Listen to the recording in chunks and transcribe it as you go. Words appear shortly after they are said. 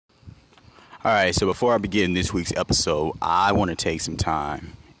All right, so before I begin this week's episode, I want to take some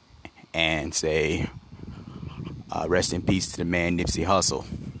time and say rest in peace to the man Nipsey Hussle.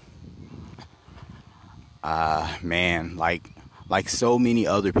 Man, like so many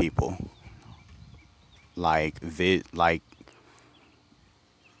other people,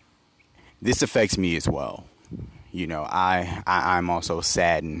 this affects me as well. You know, I'm also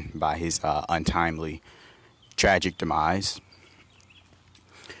saddened by his untimely, tragic demise.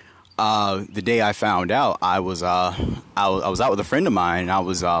 The day I found out, I was out with a friend of mine, and I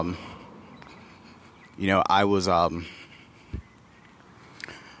was of course I was on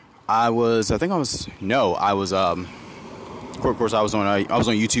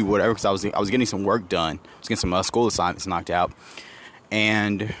YouTube or whatever, because I was getting some work done. I was getting some school assignments knocked out,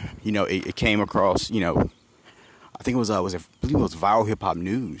 and it came across, I think it was I believe it was Viral Hip Hop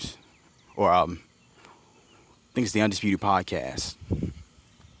News, or I think it's the Undisputed Podcast.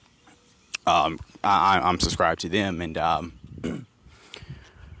 I'm subscribed to them, and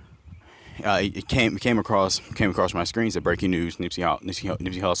it came across my screen. Said breaking news: Nipsey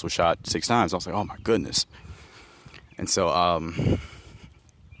Hussle was shot 6 times. I was like, oh my goodness. And so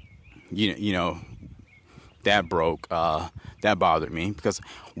that broke. That bothered me, because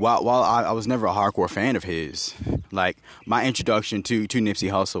while I was never a hardcore fan of his, like, my introduction to Nipsey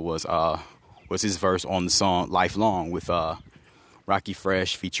Hussle was his verse on the song "Lifelong" with Rocky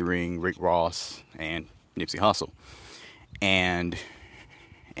Fresh featuring Rick Ross and Nipsey Hussle. And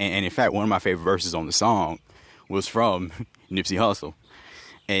in fact, one of my favorite verses on the song was from Nipsey Hussle.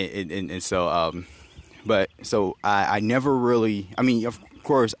 And so I never really, I mean, of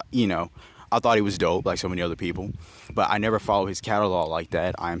course, I thought he was dope, like so many other people, but I never followed his catalog like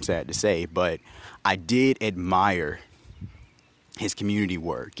that, I'm sad to say. But I did admire his community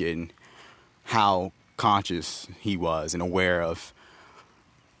work and how conscious he was and aware of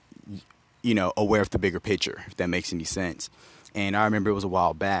the bigger picture, if that makes any sense. And I remember it was a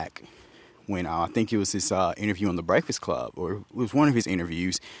while back when I think it was this interview on The Breakfast Club, or it was one of his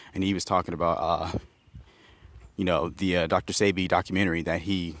interviews, and he was talking about the Dr. Sebi documentary that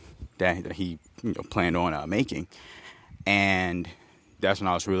he planned on making. And that's when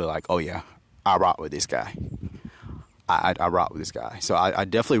I was really like, oh yeah, I rock with this guy. I rock with this guy. So I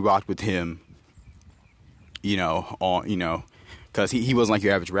definitely rocked with him, because he wasn't like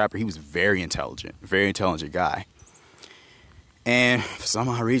your average rapper. He was very intelligent guy. And for some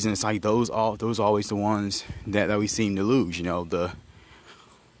odd reason, it's like those always the ones that we seem to lose. The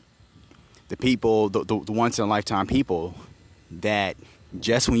people, the once in a lifetime people that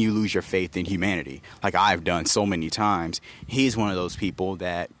just when you lose your faith in humanity, like I've done so many times, he's one of those people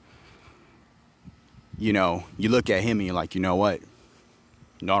that, you look at him and you're like, you know what?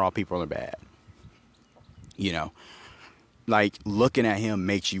 Not all people are bad. Like, looking at him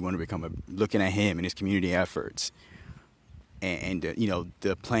makes you want to looking at him and his community efforts and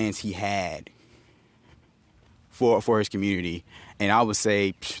the plans he had for his community, and I would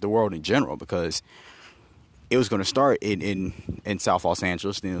say the world in general, because it was going to start in South Los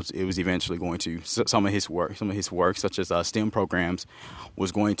Angeles. Then it was eventually going to, some of his work, such as STEM programs,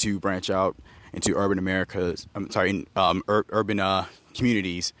 was going to branch out into urban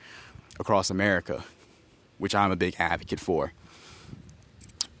communities across America, which I'm a big advocate for.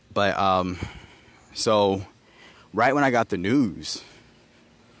 But so right when I got the news,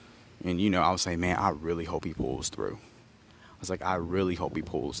 and I was like, man, I really hope he pulls through. I really hope he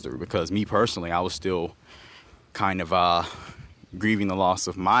pulls through, because me personally, I was still kind of grieving the loss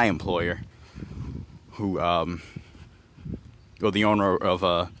of my employer, who, the owner of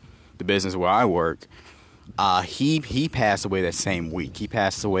the business where I work. He passed away that same week. He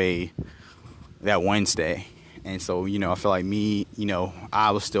passed away that Wednesday. And so, I feel like me,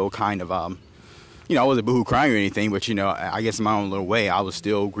 I was still kind of, I wasn't boohoo crying or anything, but, I guess in my own little way, I was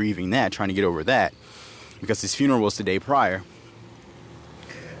still grieving that, trying to get over that, because his funeral was the day prior.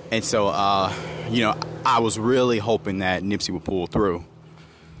 And so, I was really hoping that Nipsey would pull through.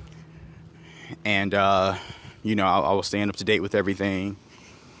 And, I was staying up to date with everything.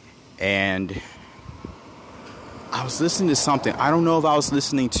 And I was listening to something. I don't know if I was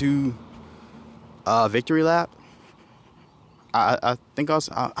listening to Victory Lap. I think I was.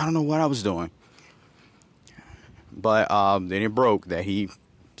 I don't know what I was doing. But then it broke that he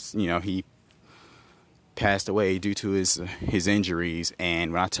passed away due to his injuries.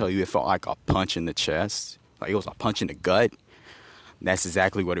 And when I tell you, it felt like a punch in the chest, like it was a punch in the gut, that's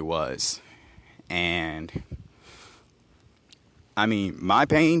exactly what it was. And I mean, my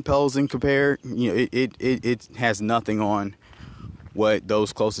pain pales in compare. It has nothing on what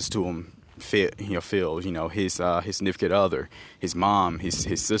those closest to him feels. His significant other, his mom,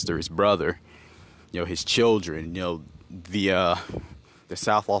 his sister, his brother. his children, the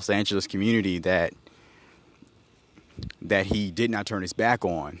South Los Angeles community that he did not turn his back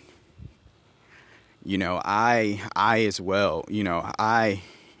on. I as well, I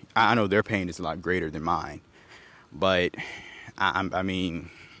know their pain is a lot greater than mine, but I mean,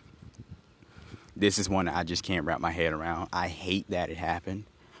 this is one that I just can't wrap my head around. I hate that it happened.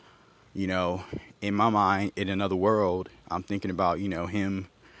 In my mind, in another world, I'm thinking about, him,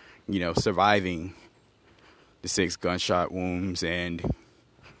 surviving the 6 gunshot wounds and,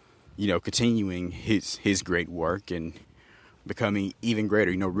 continuing his great work and becoming even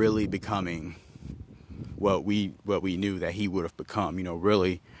greater, really becoming what we knew that he would have become,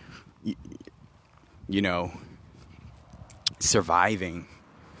 really, surviving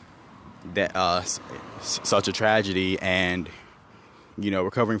that such a tragedy and,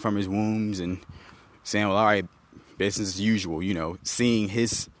 recovering from his wounds and saying, well, all right, business as usual, seeing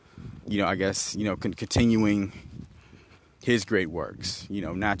his, I guess, continuing his great works,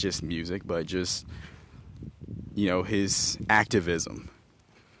 not just music, but just, his activism.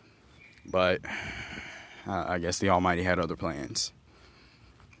 But I guess the Almighty had other plans.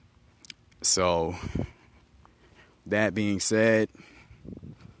 So, that being said,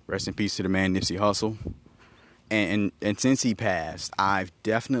 rest in peace to the man Nipsey Hussle. And since he passed, I've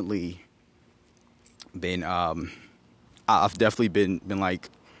definitely been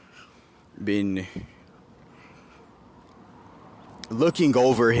looking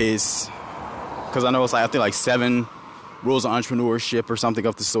over his, because I know it's I think 7 rules of entrepreneurship or something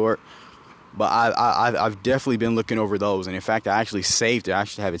of the sort. But I've definitely been looking over those, and in fact, I actually saved it. I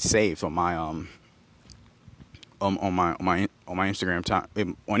actually have it saved on my on my Instagram.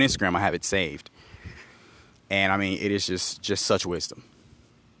 On Instagram, I have it saved, and I mean, it is just such wisdom.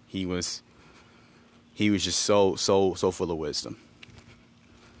 He was just so full of wisdom.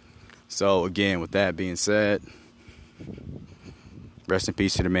 So again, with that being said, rest in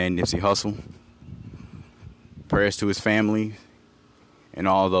peace to the man Nipsey Hussle. Prayers to his family and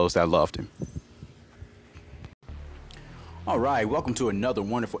all those that loved him. All right, welcome to another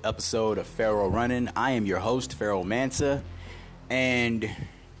wonderful episode of Pharaoh Running. I am your host, Pharaoh Mansa, and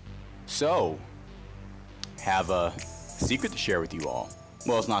so have a secret to share with you all.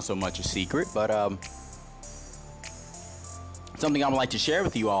 Well, it's not so much a secret, but something I would like to share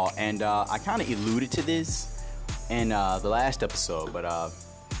with you all, and I kind of alluded to this in the last episode, but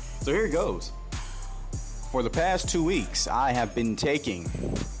so here it goes. For the past 2 weeks, I have been taking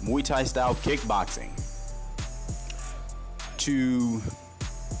Muay Thai style kickboxing to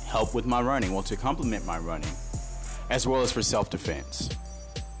help with my running, to complement my running, as well as for self-defense.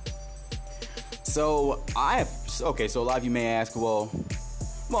 So so a lot of you may ask, well,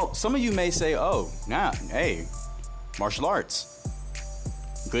 some of you may say, hey, martial arts,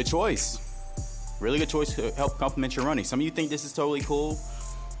 good choice, really good choice to help complement your running. Some of you think this is totally cool.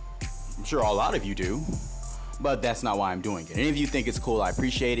 I'm sure a lot of you do. But that's not why I'm doing it. And if you think it's cool, I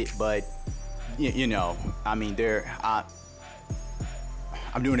appreciate it. But, I mean,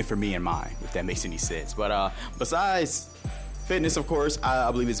 I'm doing it for me and mine, if that makes any sense. But besides fitness, of course,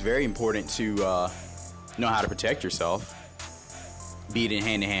 I believe it's very important to know how to protect yourself. Be it in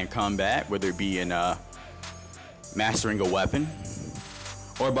hand-to-hand combat, whether it be in mastering a weapon,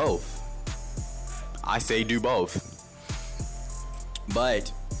 or both. I say do both.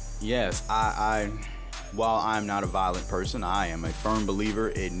 But, yes, while I'm not a violent person, I am a firm believer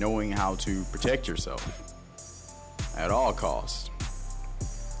in knowing how to protect yourself at all costs.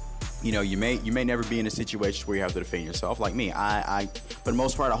 You may never be in a situation where you have to defend yourself. Like me, I for the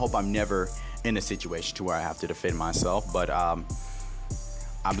most part, I hope I'm never in a situation to where I have to defend myself. But I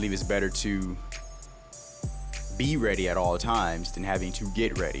believe it's better to be ready at all times than having to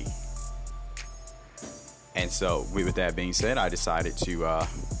get ready. And so, with that being said, I decided to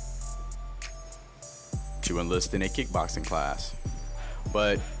enlist in a kickboxing class.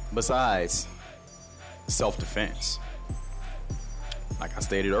 But besides self-defense, like I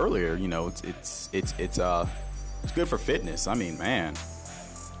stated earlier, it's good for fitness. I mean, man,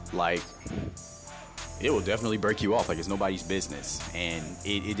 like, it will definitely break you off like it's nobody's business. And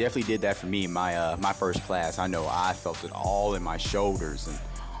it definitely did that for me in my first class. I know I felt it all in my shoulders and,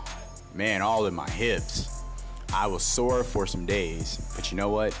 man, all in my hips. I was sore for some days, but you know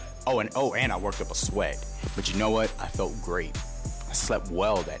what? And I worked up a sweat. But you know what? I felt great. I slept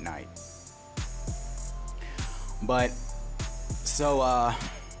well that night. But, so,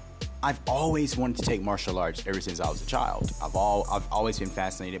 I've always wanted to take martial arts ever since I was a child. I've always been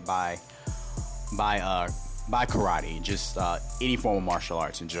fascinated by karate, just any form of martial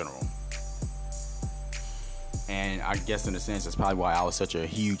arts in general. And I guess in a sense, that's probably why I was such a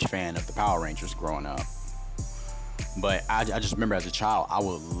huge fan of the Power Rangers growing up. But I just remember as a child, I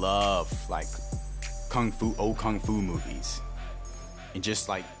would love like old kung fu movies, and just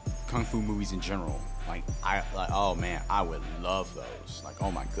like kung fu movies in general. Oh man, I would love those. Like,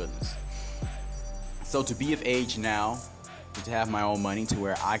 oh my goodness. So to be of age now, to have my own money to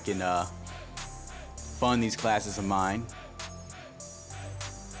where I can fund these classes of mine,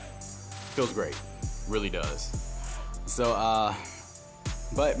 feels great, really does. So,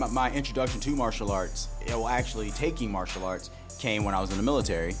 but my introduction to martial arts, actually taking martial arts, came when I was in the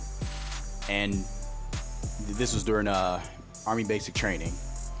military, and this was during Army basic training,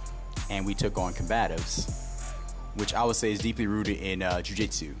 and we took on combatives, which I would say is deeply rooted in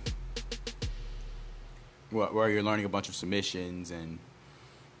jiu-jitsu, where you're learning a bunch of submissions and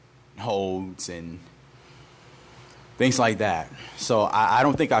holds and things like that. So I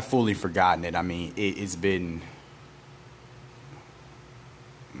don't think I've fully forgotten it. I mean, it's been,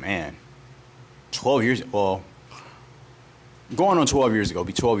 man, 12 years, well, going on 12 years ago, it'll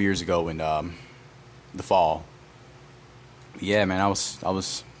be 12 years ago in the fall. Yeah, man, I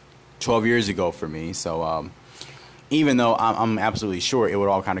was 12 years ago for me. So even though I'm absolutely sure it would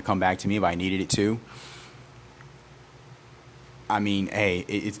all kind of come back to me if I needed it to, I mean, hey,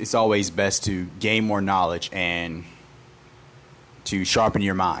 it's always best to gain more knowledge and to sharpen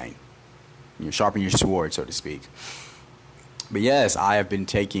your mind, sharpen your sword, so to speak. But yes, I have been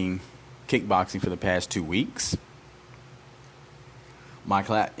taking kickboxing for the past 2 weeks. My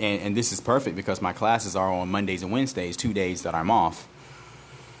class, and this is perfect because my classes are on Mondays and Wednesdays, 2 days that I'm off.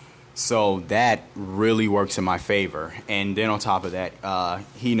 So that really works in my favor. And then on top of that,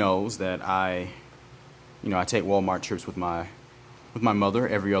 he knows that I take Walmart trips with my mother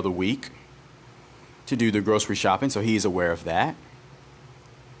every other week to do the grocery shopping, so he's aware of that.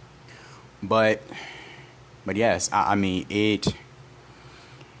 But yes, I mean,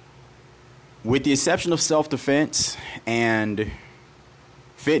 with the exception of self-defense and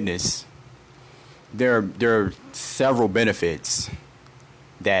fitness, there are several benefits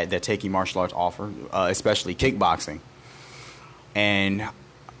that taking martial arts offer, especially kickboxing. And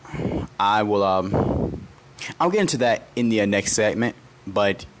I'll get into that in the next segment,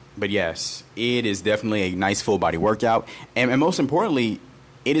 but yes, it is definitely a nice full body workout, and most importantly,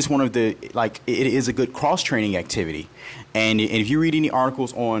 it is one of the, it is a good cross-training activity. And if you read any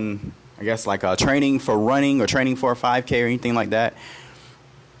articles on, I guess, training for running or training for a 5K or anything like that,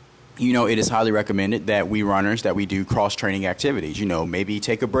 it is highly recommended that we runners, that we do cross-training activities. Maybe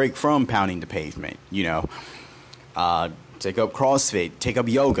take a break from pounding the pavement, take up CrossFit, take up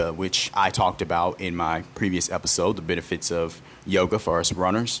yoga, which I talked about in my previous episode, the benefits of yoga for us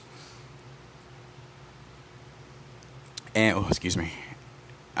runners. And, excuse me.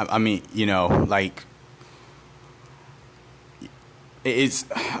 I mean, it's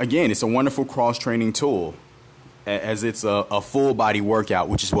a wonderful cross-training tool, as it's a full body workout,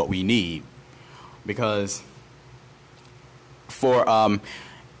 which is what we need. Because for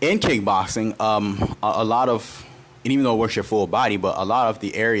in kickboxing, a lot of, and even though it works your full body, but a lot of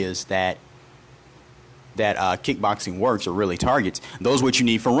the areas that kickboxing works or really targets, those what you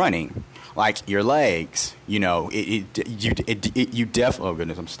need for running, like your legs. You definitely, oh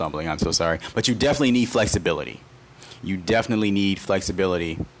goodness, I'm stumbling, I'm so sorry, but you definitely need flexibility. You definitely need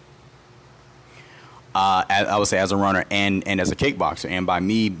flexibility. I would say as a runner and as a kickboxer, and by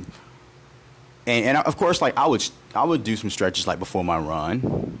me, and of course, I would do some stretches before my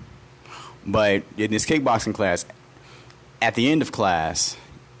run, but in this kickboxing class, at the end of class,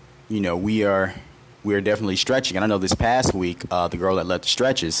 we are definitely stretching. And I know this past week, the girl that led the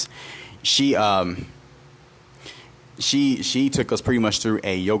stretches, she took us pretty much through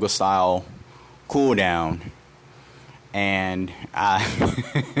a yoga style cool down, and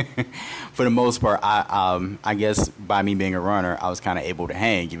for the most part, I guess by me being a runner, I was kind of able to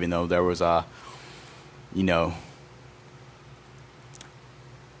hang, even though there was I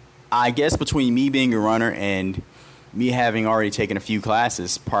guess between me being a runner and me having already taken a few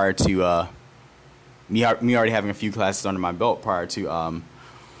classes prior to me already having a few classes under my belt prior to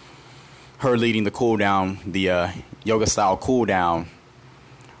her leading the cool down, the yoga style cool down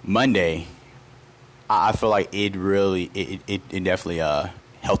Monday, I feel like it definitely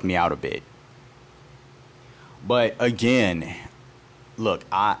helped me out a bit. But again, look,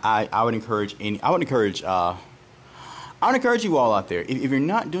 I would encourage you all out there, if you're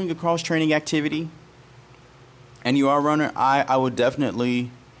not doing a cross training activity and you are a runner, I would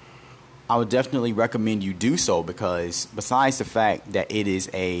definitely recommend you do so, because besides the fact that it is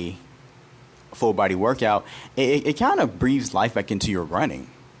a full body workout, it kind of breathes life back into your running.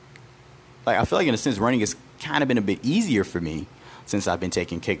 I feel like in a sense running is kind of been a bit easier for me since I've been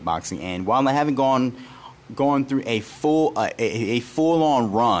taking kickboxing. And while I haven't gone through a full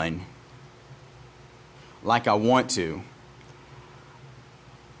on run like I want to,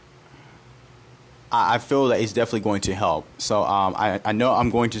 I feel that it's definitely going to help. So I know I'm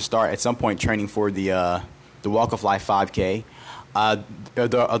going to start at some point training for the Walk of Life 5K.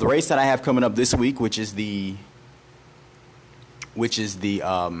 The race that I have coming up this week, which is the I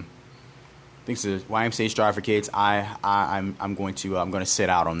think it's the YMCA Strive for Kids. I'm going to sit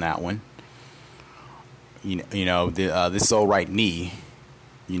out on that one. This so right knee,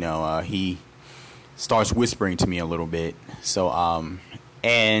 he starts whispering to me a little bit. So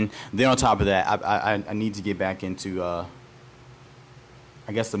and then on top of that, I need to get back into I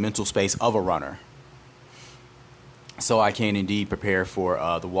guess the mental space of a runner, so I can indeed prepare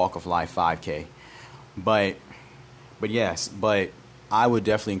for the Walk of Life 5K. But I would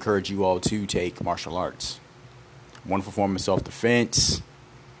definitely encourage you all to take martial arts. Wonderful form of self-defense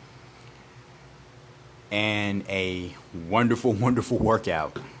and a wonderful, wonderful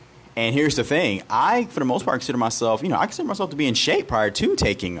workout. And here's the thing: I, for the most part, consider myself, to be in shape prior to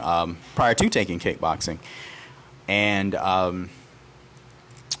taking kickboxing. And that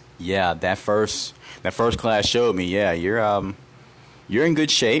first class showed me, you're in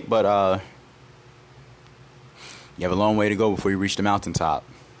good shape, but you have a long way to go before you reach the mountaintop.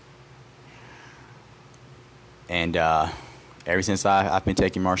 And ever since I've been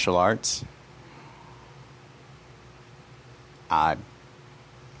taking martial arts, it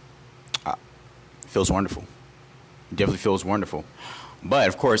feels wonderful. It definitely feels wonderful. But,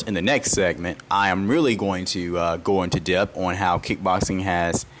 of course, in the next segment, I am really going to go into depth on how kickboxing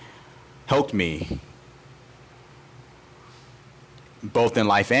has helped me, both in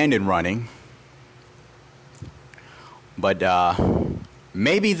life and in running. But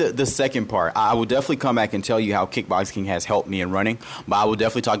maybe the second part, I will definitely come back and tell you how kickboxing has helped me in running, but I will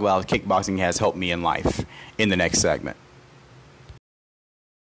definitely talk about how kickboxing has helped me in life in the next segment.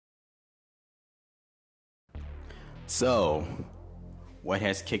 So, how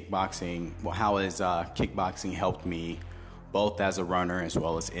has kickboxing helped me both as a runner as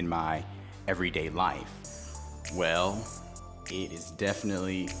well as in my everyday life? Well, it is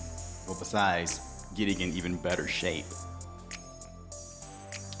definitely, besides getting in even better shape.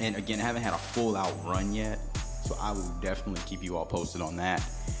 And again, I haven't had a full out run yet, so I will definitely keep you all posted on that.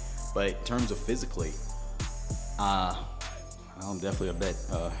 But in terms of physically, I'm definitely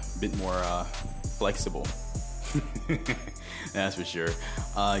a bit more flexible. That's for sure.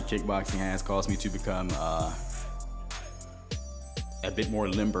 Kickboxing has caused me to become a bit more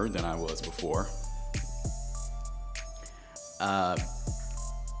limber than I was before. I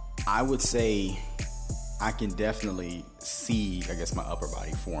would say I can definitely see, my upper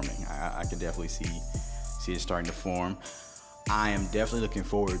body forming. I can definitely see it starting to form. I am definitely looking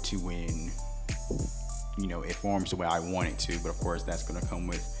forward to when, it forms the way I want it to. But of course, that's going to come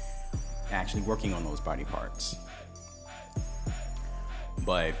with actually working on those body parts.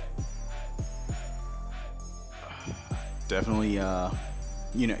 But definitely,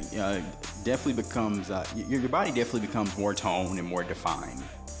 definitely becomes your body definitely becomes more toned and more defined,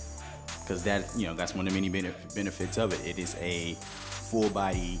 because that's one of the many benefits of it. It is a full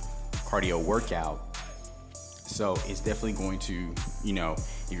body cardio workout, so it's definitely going to,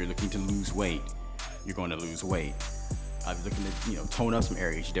 if you're looking to lose weight, you're going to lose weight. If you're looking to tone up some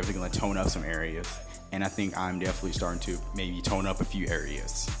areas, you're definitely going to tone up some areas. And I think I'm definitely starting to maybe tone up a few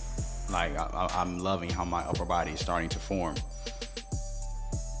areas. Like I'm loving how my upper body is starting to form.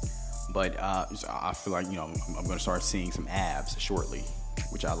 But I feel like I'm going to start seeing some abs shortly,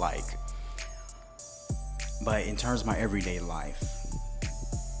 which I like. But in terms of my everyday life,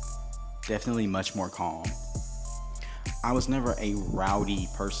 definitely much more calm. I was never a rowdy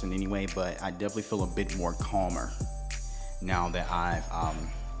person anyway, but I definitely feel a bit more calmer now that I've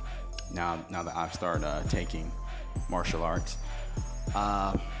started taking martial arts.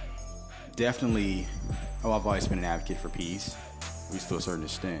 Definitely, I've always been an advocate for peace, at least to a certain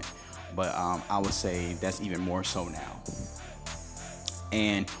extent. But I would say that's even more so now.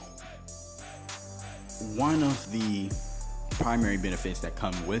 And one of the primary benefits that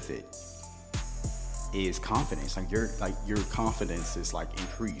come with it is confidence. Your confidence is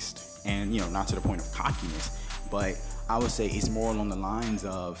increased, and not to the point of cockiness, but I would say it's more along the lines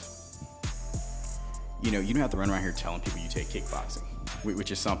of, you don't have to run around here telling people you take kickboxing, which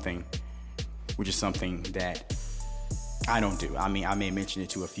is something that I don't do. I mean, I may mention it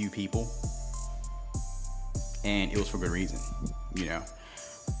to a few people, and it was for good reason.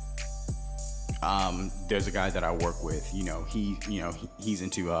 There's a guy that I work with. He's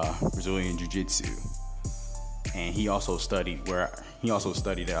into Brazilian Jiu-Jitsu, and he also studied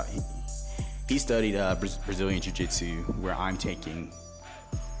he studied Brazilian Jiu-Jitsu, where I'm taking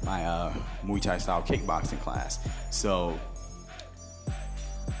my Muay Thai style kickboxing class. So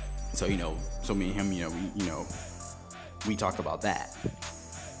me and him, we talk about that.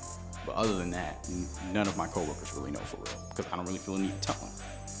 But other than that, none of my coworkers really know for real, because I don't really feel the need to tell them.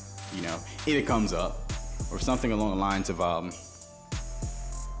 If it comes up, or something along the lines of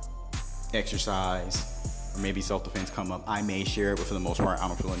exercise, or maybe self-defense come up, I may share it, but for the most part, I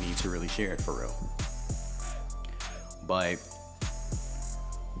don't feel a need to really share it for real. But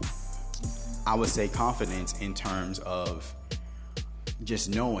I would say confidence in terms of just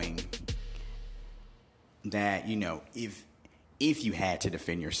knowing that, if you had to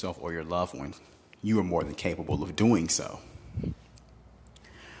defend yourself or your loved ones, you are more than capable of doing so.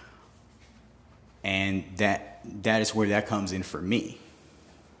 And that is where that comes in for me.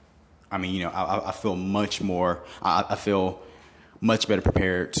 I mean, I feel much more, I feel much better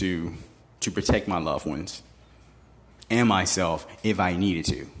prepared to protect my loved ones and myself if I needed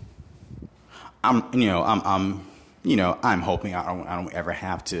to. I'm hoping I don't ever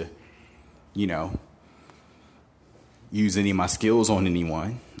have to, use any of my skills on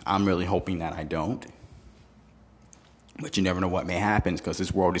anyone. I'm really hoping that I don't. But you never know what may happen, because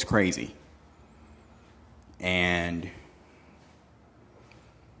this world is crazy. And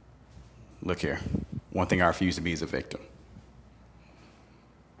look here, one thing I refuse to be is a victim.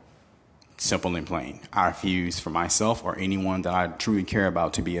 Simple and plain. I refuse for myself or anyone that I truly care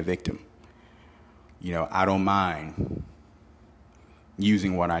about to be a victim. I don't mind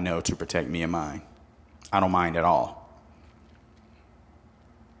using what I know to protect me and mine. I don't mind at all.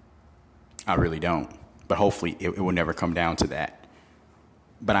 I really don't. But hopefully it will never come down to that.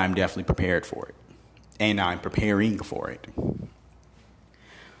 But I'm definitely prepared for it. And I'm preparing for it.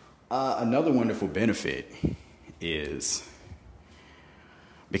 Another wonderful benefit is,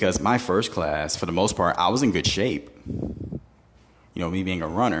 because my first class, for the most part, I was in good shape. Me being a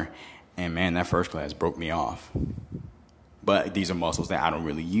runner. And man, that first class broke me off. But these are muscles that I don't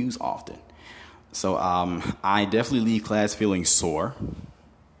really use often. So I definitely leave class feeling sore.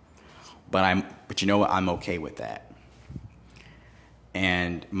 But you know what? I'm okay with that.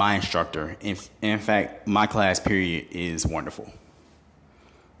 And my instructor, in fact, my class period is wonderful.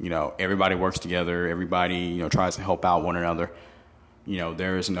 Everybody works together. Everybody, tries to help out one another.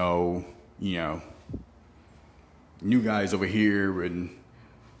 There is no, new guys over here and,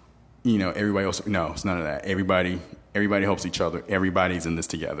 everybody else. No, it's none of that. Everybody helps each other. Everybody's in this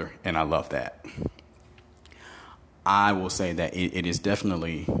together. And I love that. I will say that it is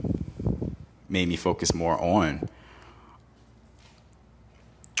definitely made me focus more on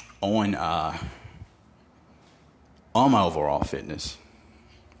my overall fitness.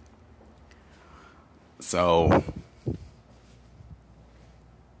 So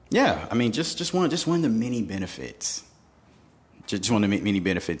yeah, I mean, just one of the many benefits. Just one of the many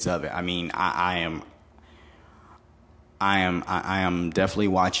benefits of it. I mean, I am definitely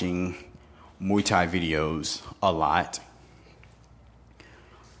watching Muay Thai videos a lot.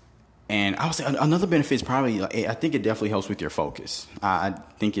 And I would say another benefit is probably, I think it definitely helps with your focus. I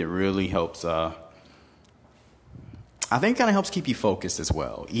think it really helps. I think it kind of helps keep you focused as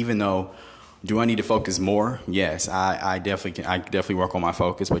well. Even though, do I need to focus more? Yes, I definitely can. I definitely work on my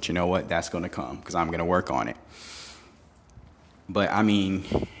focus. But you know what? That's going to come, because I'm going to work on it. But I mean,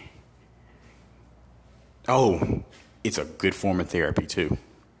 it's a good form of therapy too.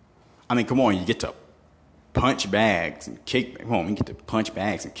 I mean, come on, you get to punch bags and kick. Come on, you get to punch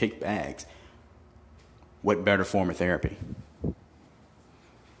bags and kick bags. What better form of therapy?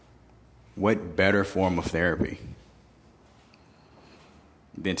 What better form of therapy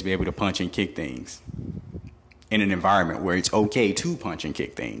than to be able to punch and kick things in an environment where it's okay to punch and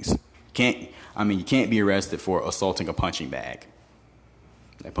kick things? You can't be arrested for assaulting a punching bag.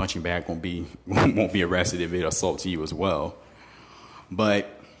 That punching bag won't be arrested if it assaults you as well.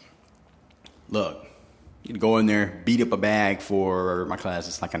 But look, you go in there, beat up a bag for my class.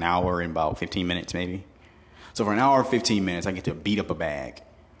 It's like an hour and about 15 minutes maybe. So for an hour and 15 minutes, I get to beat up a bag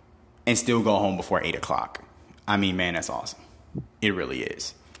and still go home before 8 o'clock. I mean, man, that's awesome. It really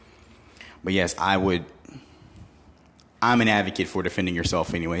is. But yes, I'm an advocate for defending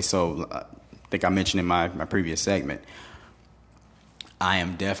yourself anyway. So I think I mentioned in my previous segment, I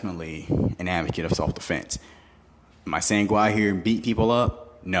am definitely an advocate of self-defense. Am I saying go out here and beat people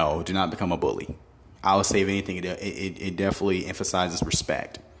up? No, do not become a bully. I would say, if anything, it definitely emphasizes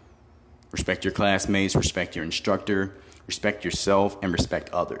respect. Respect your classmates, respect your instructor, respect yourself, and respect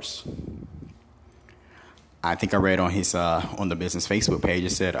others. I think I read on his on the business Facebook page,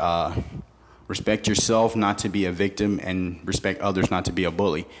 it said, Respect yourself not to be a victim, and respect others not to be a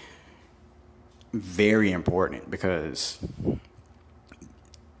bully. Very important, because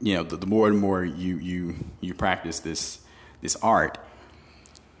the more and more you practice this art,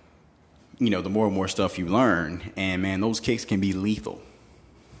 the more and more stuff you learn, and man, those kicks can be lethal.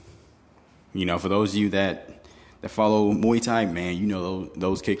 For those of you that follow Muay Thai, man,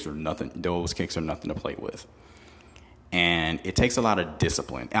 those kicks are nothing. Those kicks are nothing to play with. And it takes a lot of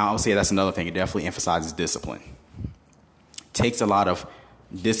discipline. And I would say that's another thing. It definitely emphasizes discipline. It takes a lot of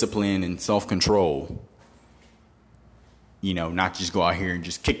discipline and self-control, not just go out here and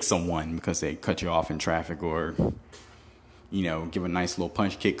just kick someone because they cut you off in traffic, or, give a nice little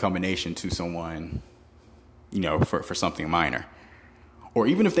punch kick combination to someone, for something minor. Or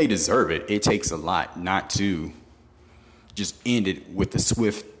even if they deserve it, it takes a lot not to just end it with a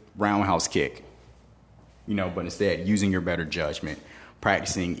swift roundhouse kick. But instead using your better judgment,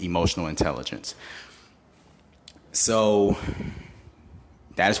 practicing emotional intelligence. So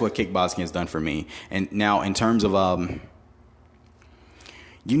that is what kickboxing has done for me. And now in terms of,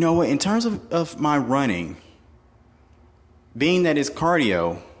 in terms of my running, being that it's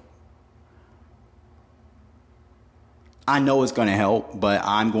cardio, I know it's going to help, but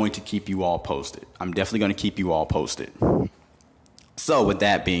I'm going to keep you all posted. I'm definitely going to keep you all posted. So with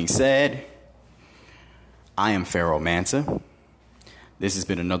that being said, I am Pharaoh Mansa. This has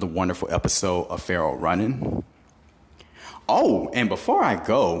been another wonderful episode of Pharaoh Running. Oh, and before I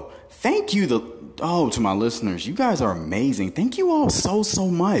go, thank you to my listeners. You guys are amazing. Thank you all so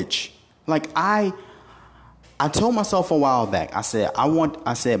much. Like I told myself a while back, I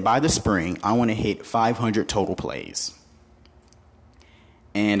said by the spring, I want to hit 500 total plays.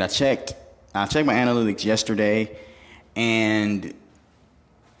 And I checked my analytics yesterday, and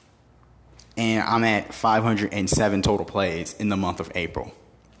I'm at 507 total plays in the month of April.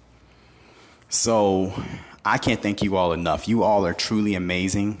 So I can't thank you all enough. You all are truly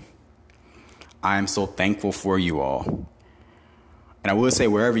amazing. I am so thankful for you all. And I will say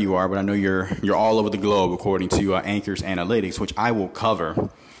wherever you are, but I know you're all over the globe according to Anchor's analytics, which I will cover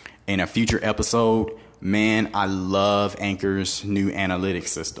in a future episode. Man, I love Anchor's new analytics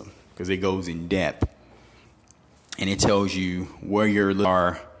system because it goes in depth and it tells you where you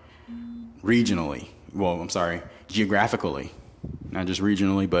are regionally. Well, I'm sorry, geographically, not just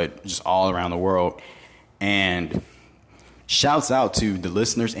regionally, but just all around the world. And shouts out to the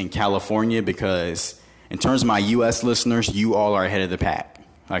listeners in California, because in terms of my U.S. listeners, you all are ahead of the pack.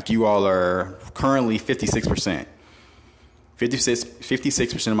 Like, you all are currently 56%.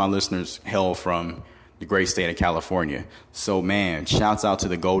 56% of my listeners hail from the great state of California. So, man, shouts out to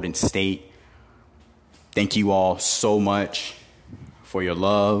the Golden State. Thank you all so much for your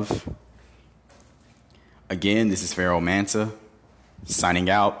love. Again, this is Pharaoh Mansa signing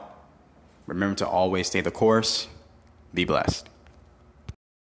out. Remember to always stay the course. Be blessed.